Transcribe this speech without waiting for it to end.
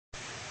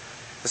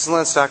This is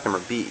Lenz stock number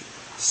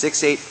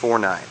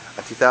B6849,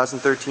 a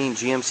 2013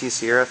 GMC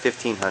Sierra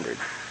 1500.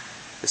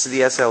 This is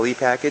the SLE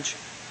package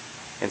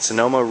in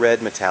Sonoma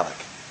Red Metallic.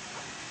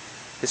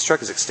 This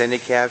truck is extended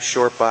cab,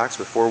 short box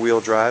with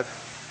four-wheel drive,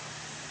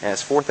 and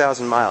has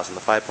 4,000 miles on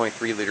the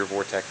 5.3-liter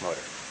Vortec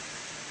motor.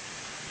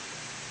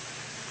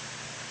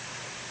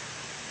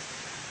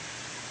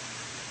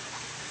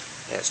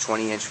 It has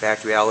 20-inch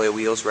factory alloy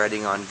wheels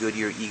riding on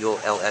Goodyear Eagle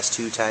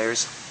LS2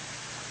 tires.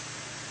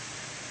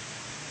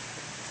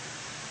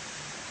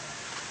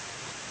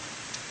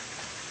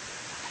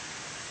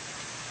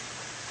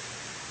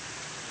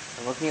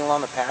 And looking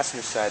along the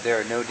passenger side,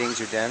 there are no dings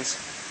or dents.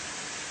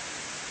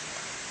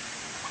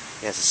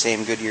 It has the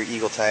same Goodyear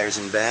Eagle tires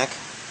in back.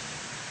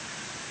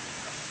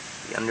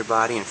 The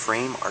underbody and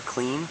frame are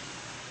clean,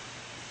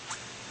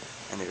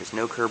 and there is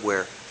no curb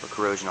wear or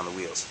corrosion on the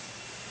wheels.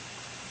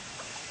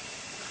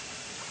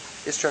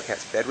 This truck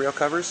has bed rail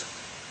covers.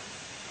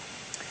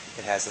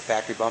 It has the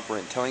factory bumper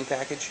and towing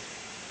package.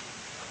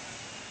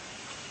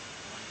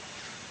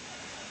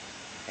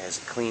 It has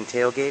a clean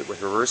tailgate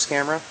with reverse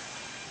camera.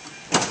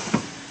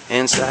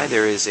 Inside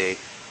there is a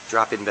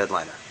drop-in bed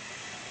liner.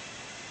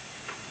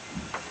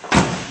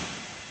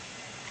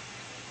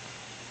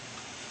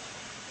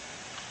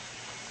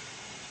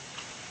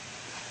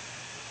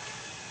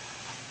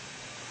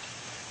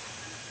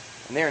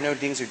 And there are no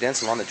dings or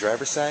dents along the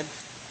driver's side.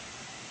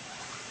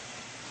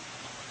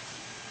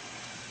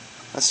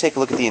 Let's take a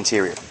look at the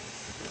interior.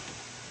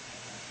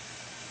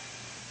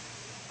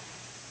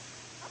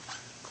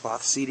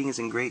 Cloth seating is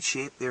in great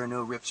shape. There are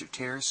no rips or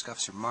tears,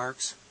 scuffs or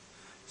marks.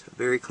 It's a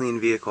very clean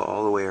vehicle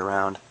all the way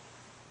around.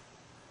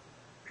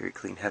 Very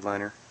clean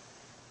headliner.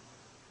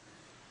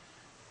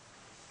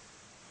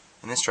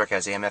 And this truck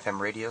has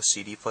AM/FM radio,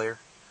 CD player,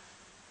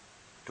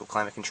 dual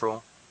climate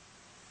control.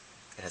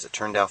 It has a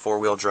turn-down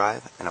four-wheel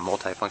drive and a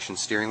multi-function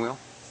steering wheel.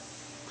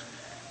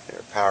 There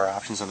are power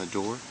options on the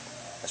door,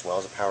 as well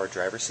as a power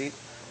driver's seat.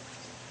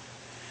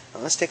 Now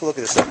let's take a look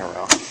at the second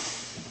row.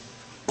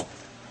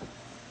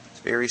 It's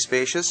very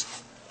spacious.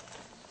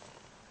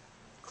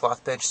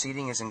 Cloth bench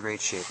seating is in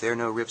great shape. There are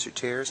no rips or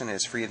tears, and it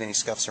is free of any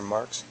scuffs or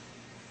marks.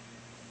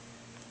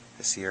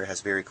 The Sierra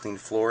has very clean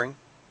flooring,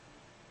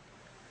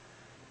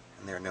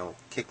 and there are no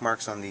kick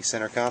marks on the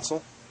center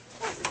console.